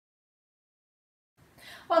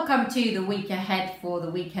Welcome to the week ahead for the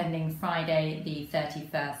week ending Friday the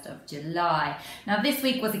 31st of July. Now this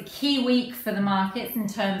week was a key week for the markets in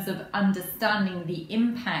terms of understanding the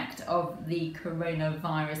impact of the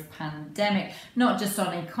coronavirus pandemic, not just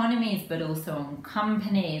on economies but also on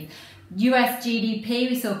companies. US GDP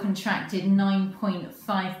we saw contracted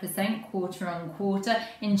 9.5% quarter on quarter.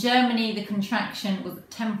 In Germany the contraction was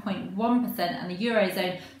 10.1% and the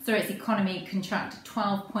Eurozone saw its economy contract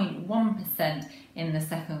 12.1% in the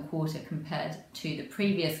second quarter compared to the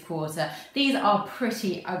previous quarter. These are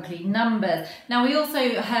pretty ugly numbers. Now we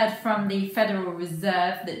also heard from the Federal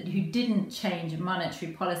Reserve who didn't change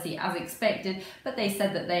monetary policy as expected, but they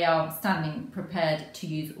said that they are standing prepared to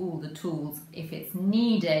use all the tools if it's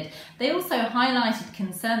needed. They also highlighted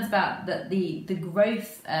concerns about that the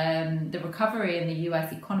growth, the recovery in the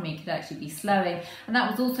US economy could actually be slowing, and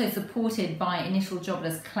that was also supported by initial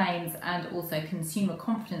jobless claims and also consumer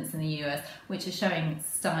confidence in the US, which are showing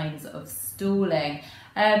signs of stalling.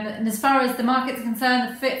 And as far as the markets are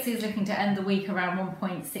concerned, the FTSE is looking to end the week around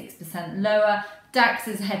 1.6% lower. DAX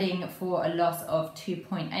is heading for a loss of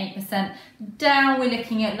 2.8%. Dow, we're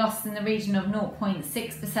looking at losses in the region of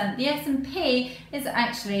 0.6%. The S&P is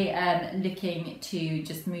actually looking to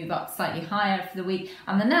just move up slightly higher for the week.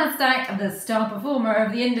 And the Nasdaq, the star performer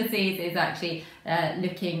of the indices, is actually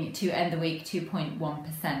looking to end the week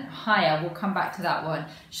 2.1% higher. We'll come back to that one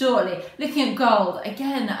shortly. Looking at gold,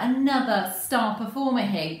 again, another star performer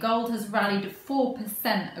here. Gold has rallied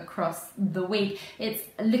 4% across the week. It's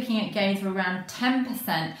looking at gains of around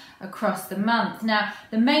 10% across the month. Now,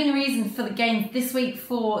 the main reason for the gains this week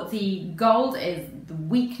for the gold is the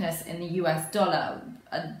weakness in the US dollar.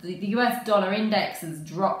 The US dollar index has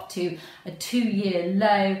dropped to a 2-year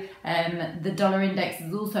low. The dollar index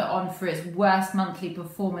is also on for its worst monthly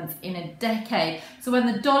performance in a decade. So when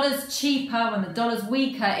the dollar's cheaper, when the dollar's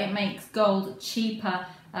weaker, it makes gold cheaper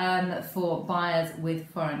for buyers with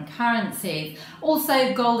foreign currencies.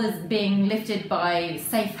 Also, gold is being lifted by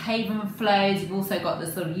safe haven flows. You've also got the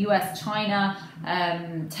sort of US-China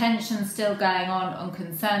tension still going on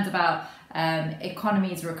concerns about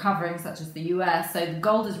economies recovering, such as the US. So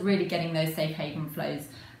gold is really getting those safe haven flows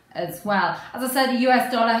as well. As I said, the US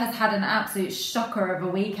dollar has had an absolute shocker of a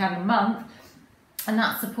week and a month, and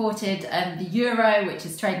that supported the euro, which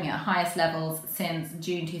is trading at highest levels since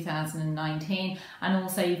June 2019, and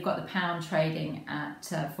also you've got the pound trading at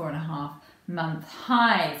 4.5-month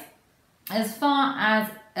highs. As far as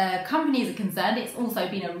companies are concerned, it's also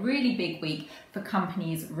been a really big week for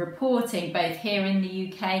companies reporting, both here in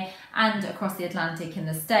the UK and across the Atlantic in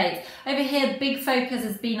the States. Over here, big focus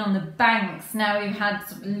has been on the banks. Now we've had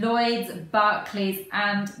Lloyds, Barclays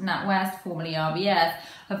and NatWest, formerly RBS,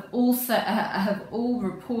 have all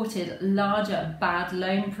reported larger bad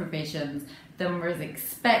loan provisions than was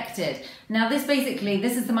expected. Now this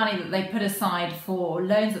is the money that they put aside for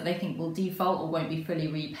loans that they think will default or won't be fully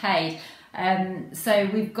repaid. So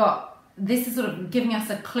this is sort of giving us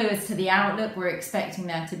a clue as to the outlook. We're expecting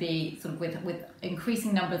there to be sort of with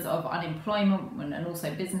increasing numbers of unemployment and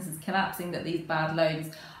also businesses collapsing, that these bad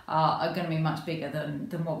loans are going to be much bigger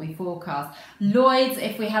than what we forecast. Lloyds,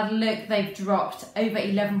 if we have a look, they've dropped over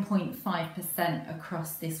 11.5%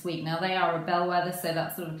 across this week. Now they are a bellwether, so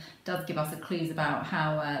that sort of does give us a clue about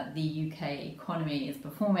how the UK economy is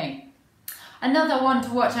performing. Another one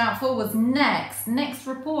to watch out for was Next. Next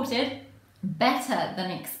reported better than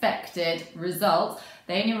expected results.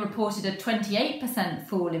 They only reported a 28%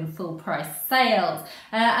 fall in full price sales,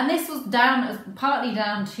 and this was partly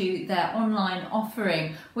down to their online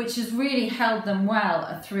offering, which has really held them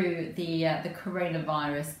well through the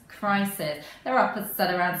coronavirus crisis. They're up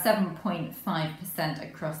at around 7.5%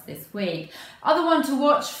 across this week. Other one to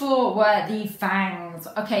watch for were the FANGs.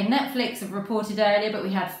 Okay, Netflix have reported earlier, but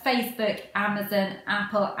we had Facebook, Amazon,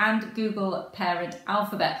 Apple and Google parent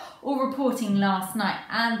Alphabet all reporting last night,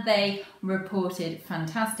 and they reported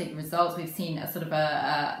fantastic results. We've seen a sort of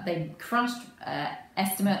they crushed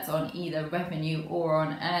estimates on either revenue or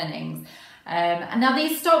on earnings. And now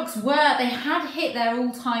these stocks they had hit their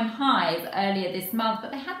all-time highs earlier this month,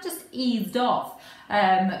 but they had just eased off,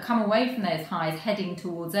 come away from those highs, heading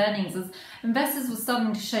towards earnings, as investors were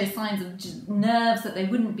starting to show signs of nerves that they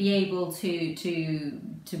wouldn't be able to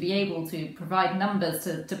provide numbers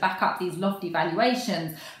to back up these lofty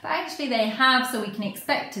valuations. But actually they have, so we can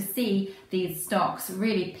expect to see these stocks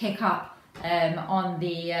really pick up on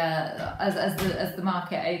the as the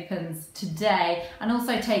market opens today, and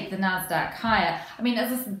also take the Nasdaq higher. I mean,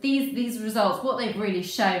 these results, what they've really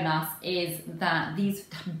shown us is that these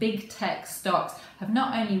big tech stocks have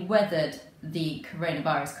not only weathered the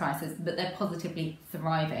coronavirus crisis, but they're positively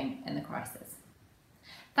thriving in the crisis.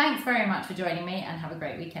 Thanks very much for joining me and have a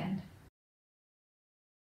great weekend.